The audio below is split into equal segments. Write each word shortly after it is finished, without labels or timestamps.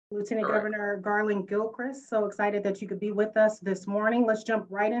Lieutenant All right. Governor Garlin Gilchrist, so excited that you could be with us this morning. Let's jump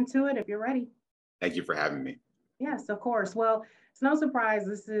right into it if you're ready. Thank you for having me. Yes, of course. Well, it's no surprise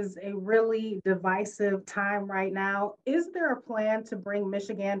this is a really divisive time right now. Is there a plan to bring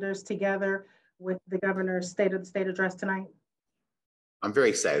Michiganders together with the governor's State of the State address tonight? I'm very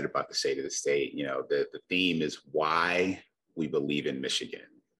excited about the state of the state. The theme is why we believe in Michigan.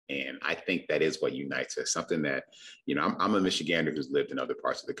 And I think that is what unites us. Something that, I'm a Michigander who's lived in other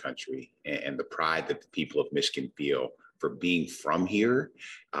parts of the country, and the pride that the people of Michigan feel for being from here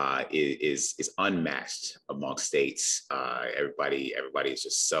is unmatched among states. Everybody is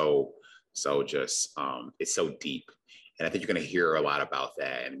just it's so deep. And I think you're going to hear a lot about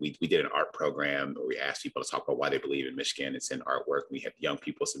that. And we did an art program where we asked people to talk about why they believe in Michigan. It's in artwork. We have young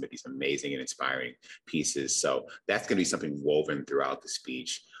people submit these amazing and inspiring pieces. So that's going to be something woven throughout the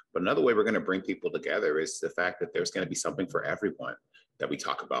speech. But another way we're going to bring people together is the fact that there's going to be something for everyone that we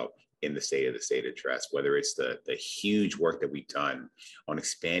talk about in the State of the State address, whether it's the huge work that we've done on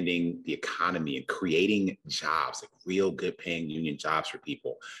expanding the economy and creating jobs, like real good paying union jobs for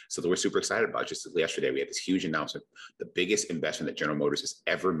people. So that we're super excited about. Just yesterday, we had this huge announcement, the biggest investment that General Motors has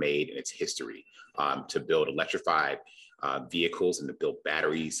ever made in its history, to build electrified vehicles and to build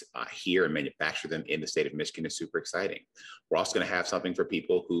batteries here and manufacture them in the state of Michigan is super exciting. We're also going to have something for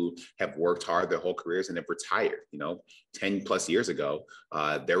people who have worked hard their whole careers and have retired. 10 plus years ago,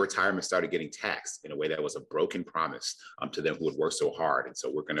 their retirement started getting taxed in a way that was a broken promise to them who had worked so hard. And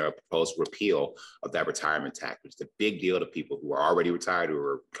so we're going to propose repeal of that retirement tax, which is a big deal to people who are already retired or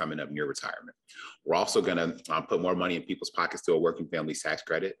are coming up near retirement. We're also going to put more money in people's pockets through a working families tax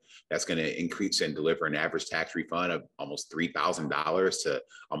credit. That's going to increase and deliver an average tax refund of almost $3,000 to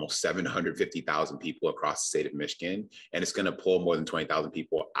almost 750,000 people across the state of Michigan. And it's going to pull more than 20,000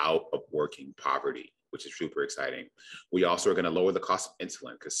 people out of working poverty, which is super exciting. We also are going to lower the cost of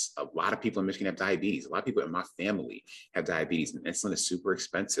insulin because a lot of people in Michigan have diabetes. A lot of people in my family have diabetes, and insulin is super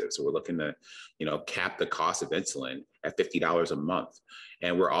expensive. So we're looking to, cap the cost of insulin at $50 a month.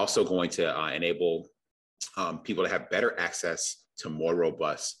 And we're also going to enable people to have better access to more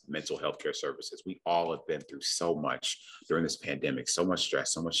robust mental health care services. We all have been through so much during this pandemic, so much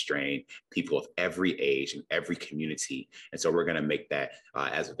stress, so much strain, people of every age and every community. And so we're going to make that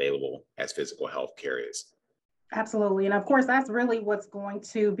as available as physical health care is. Absolutely. And of course, that's really what's going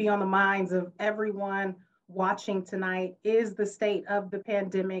to be on the minds of everyone watching tonight is the state of the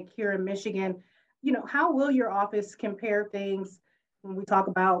pandemic here in Michigan. How will your office compare things when we talk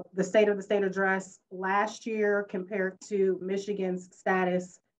about the State of the State address last year compared to Michigan's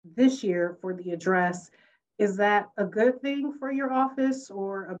status this year for the address? Is that a good thing for your office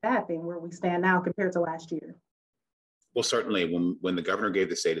or a bad thing where we stand now compared to last year? Well, certainly when the governor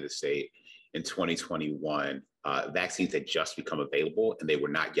gave the State of the State in 2021, vaccines had just become available and they were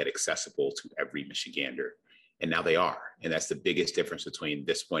not yet accessible to every Michigander. And now they are. And that's the biggest difference between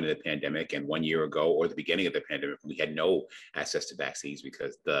this point of the pandemic and 1 year ago or the beginning of the pandemic when we had no access to vaccines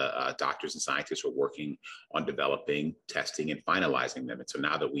because the doctors and scientists were working on developing, testing, and finalizing them. And so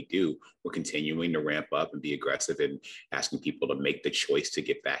now that we do, we're continuing to ramp up and be aggressive and asking people to make the choice to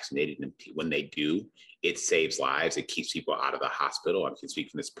get vaccinated. And when they do, it saves lives. It keeps people out of the hospital. I can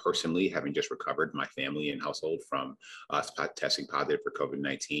speak from this personally, having just recovered my family and household from testing positive for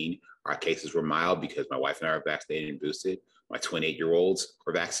COVID-19. Our cases were mild because my wife and I are vaccinated and boosted. My 28-year-olds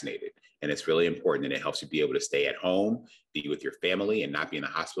were vaccinated. And it's really important that it helps you be able to stay at home, be with your family, and not be in the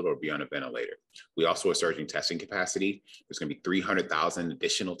hospital or be on a ventilator. We also are surging testing capacity. There's going to be 300,000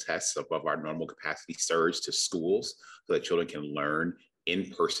 additional tests above our normal capacity surge to schools so that children can learn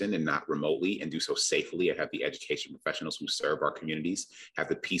in person and not remotely and do so safely and have the education professionals who serve our communities have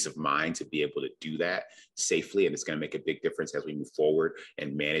the peace of mind to be able to do that safely. And it's going to make a big difference as we move forward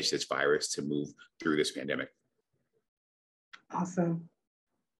and manage this virus to move through this pandemic. Awesome.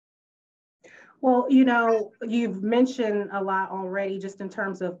 Well, you've mentioned a lot already just in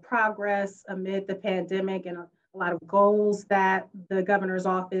terms of progress amid the pandemic and a lot of goals that the governor's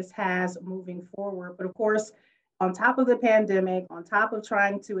office has moving forward. But of course, on top of the pandemic, on top of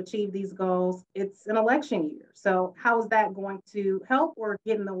trying to achieve these goals, it's an election year. So how is that going to help or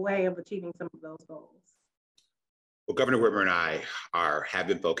get in the way of achieving some of those goals? Well, Governor Whitmer and I have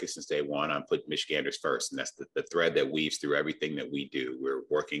been focused since day one on putting Michiganders first. And that's the thread that weaves through everything that we do. We're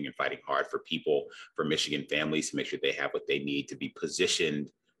working and fighting hard for people, for Michigan families to make sure they have what they need to be positioned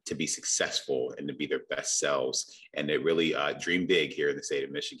to be successful and to be their best selves and to really dream big here in the state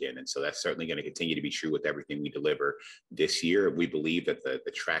of Michigan. And so that's certainly going to continue to be true with everything we deliver this year. We believe that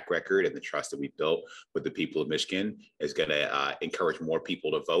the track record and the trust that we built with the people of Michigan is going to encourage more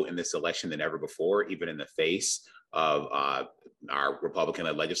people to vote in this election than ever before, even in the face of our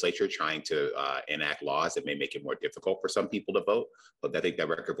Republican-led legislature trying to enact laws that may make it more difficult for some people to vote. But I think that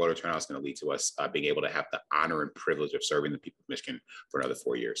record voter turnout is going to lead to us being able to have the honor and privilege of serving the people of Michigan for another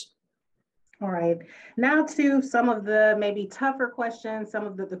 4 years. All right. Now to some of the maybe tougher questions, some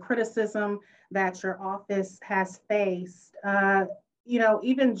of the criticism that your office has faced.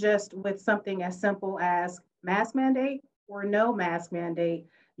 Even just with something as simple as mask mandate or no mask mandate,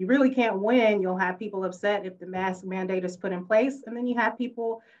 you really can't win. You'll have people upset if the mask mandate is put in place, and then you have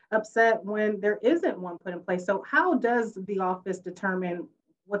people upset when there isn't one put in place. So how does the office determine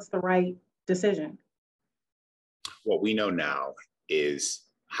what's the right decision? What we know now is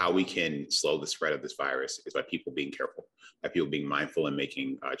how we can slow the spread of this virus is by people being careful, by people being mindful and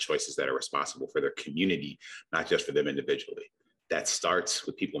making choices that are responsible for their community, not just for them individually. That starts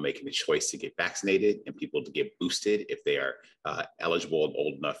with people making the choice to get vaccinated and people to get boosted if they are eligible and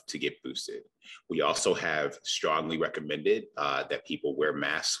old enough to get boosted. We also have strongly recommended that people wear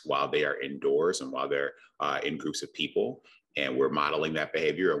masks while they are indoors and while they're in groups of people. And we're modeling that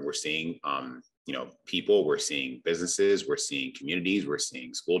behavior, and we're seeing people, we're seeing businesses, we're seeing communities, we're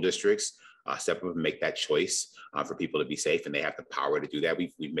seeing school districts step up and make that choice for people to be safe, and they have the power to do that.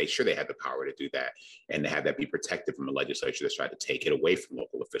 We've made sure they have the power to do that, and to have that be protected from a legislature that's tried to take it away from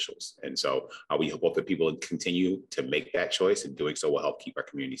local officials. And so we hope that people continue to make that choice, and doing so will help keep our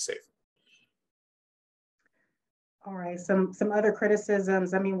community safe. All right, some other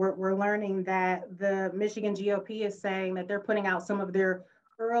criticisms. I mean, we're learning that the Michigan GOP is saying that they're putting out some of their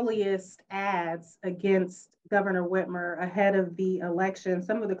earliest ads against Governor Whitmer ahead of the election.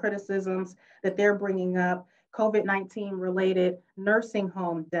 Some of the criticisms that they're bringing up: COVID-19 related nursing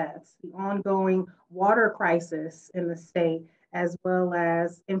home deaths, the ongoing water crisis in the state, as well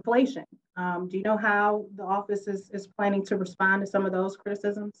as inflation. Do you know how the office is planning to respond to some of those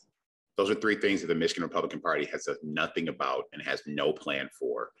criticisms? Those are three things that the Michigan Republican Party has done nothing about and has no plan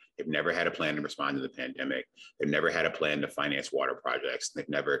for. They've never had a plan to respond to the pandemic. They've never had a plan to finance water projects. They've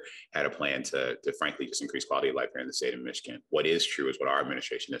never had a plan to frankly, just increase quality of life here in the state of Michigan. What is true is what our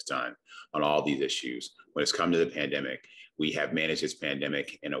administration has done on all these issues. When it's come to the pandemic, we have managed this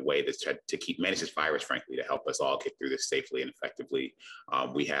pandemic in a way that's tried to manage this virus, frankly, to help us all get through this safely and effectively.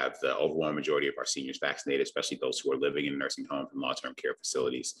 We have the overwhelming majority of our seniors vaccinated, especially those who are living in nursing homes and long-term care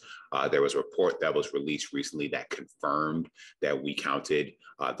facilities. There was a report that was released recently that confirmed that we counted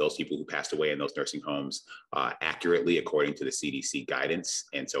those people who passed away in those nursing homes accurately according to the CDC guidance.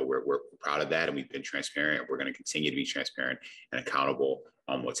 And so we're proud of that, and we've been transparent. We're going to continue to be transparent and accountable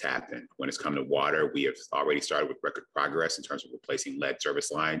on what's happened. When it's come to water, we have already started with record progress in terms of replacing lead service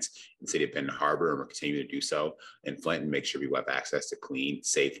lines in the city of Benton Harbor, and we're continuing to do so in Flint and make sure people have access to clean,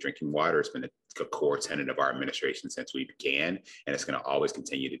 safe drinking water. It's been a core tenet of our administration since we began, and it's going to always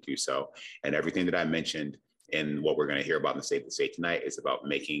continue to do so. And everything that I mentioned and what we're going to hear about in the State of the State tonight is about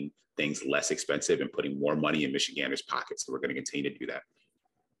making things less expensive and putting more money in Michiganders' pockets. So we're going to continue to do that.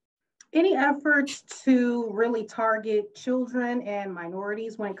 Any efforts to really target children and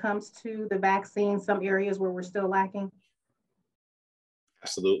minorities when it comes to the vaccine, some areas where we're still lacking?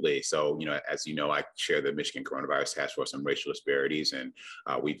 Absolutely. So, as you know, I chair the Michigan Coronavirus Task Force on Racial Disparities, and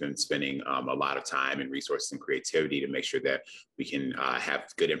we've been spending a lot of time and resources and creativity to make sure that we can have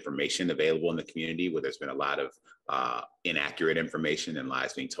good information available in the community, where there's been a lot of inaccurate information and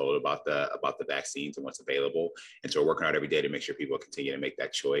lies being told about the vaccines and what's available. And so we're working out every day to make sure people continue to make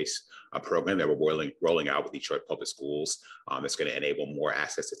that choice. A program that we're rolling out with Detroit Public Schools that's going to enable more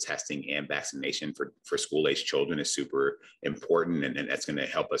access to testing and vaccination for school-age children is super important, and that's going to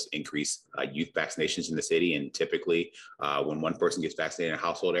help us increase youth vaccinations in the city. And typically, when one person gets vaccinated in a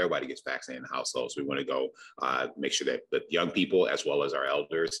household, everybody gets vaccinated in the household. So we want to go make sure that the young people, as well as our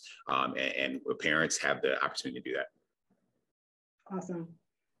elders and parents, have the opportunity to do that. Awesome.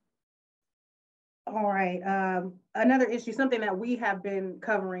 All right. Another issue, something that we have been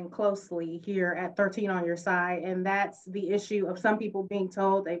covering closely here at 13 on Your Side, and that's the issue of some people being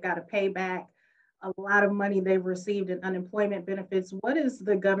told they've got to pay back a lot of money they've received in unemployment benefits. What is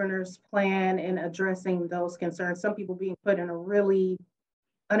the governor's plan in addressing those concerns? Some people being put in a really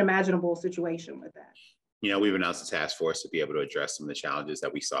unimaginable situation with that. We've announced a task force to be able to address some of the challenges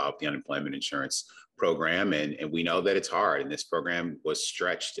that we saw with the unemployment insurance program. And we know that it's hard. And this program was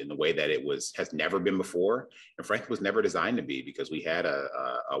stretched in the way that has never been before. And frankly, was never designed to be, because we had a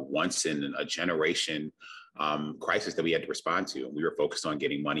once in a generation crisis that we had to respond to. And we were focused on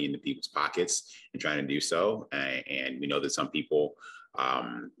getting money into people's pockets and trying to do so. And we know that some people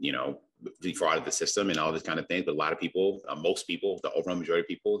you know, defrauded the system and all this kind of things. But a lot of people, most people, the overwhelming majority of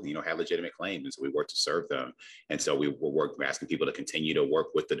people, you know, have legitimate claims. And so we work to serve them. And so we're asking people to continue to work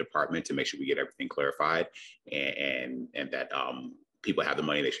with the department to make sure we get everything clarified and that people have the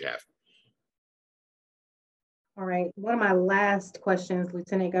money they should have. All right. One of my last questions,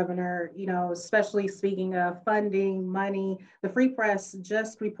 Lieutenant Governor, you know, especially speaking of funding, money, the Free Press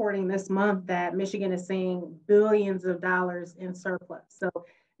just reporting this month that Michigan is seeing billions of dollars in surplus. So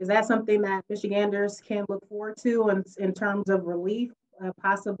is that something that Michiganders can look forward to in terms of relief,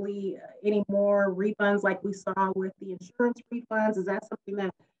 possibly any more refunds like we saw with the insurance refunds? Is that something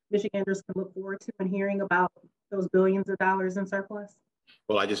that Michiganders can look forward to and hearing about those billions of dollars in surplus?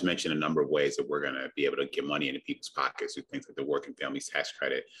 Well, I just mentioned a number of ways that we're going to be able to get money into people's pockets through things like the Working Families Tax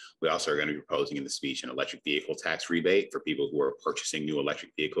Credit. We also are going to be proposing in the speech an electric vehicle tax rebate for people who are purchasing new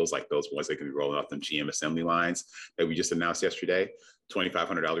electric vehicles, like those ones that can be rolling off them GM assembly lines that we just announced yesterday.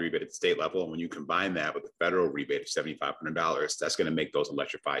 $2,500 rebate at the state level. And when you combine that with the federal rebate of $7,500, that's going to make those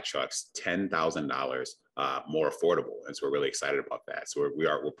electrified trucks $10,000 more affordable. And so we're really excited about that. So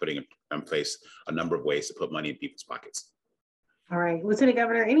we're putting in place a number of ways to put money in people's pockets. All right, Lieutenant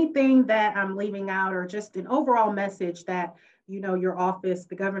Governor, anything that I'm leaving out or just an overall message that, you know, your office,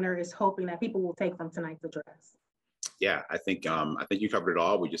 the governor is hoping that people will take from tonight's address? Yeah, I think you covered it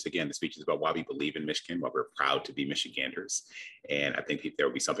all. We just, again, the speech is about why we believe in Michigan, why we're proud to be Michiganders. And I think there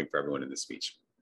will be something for everyone in this speech.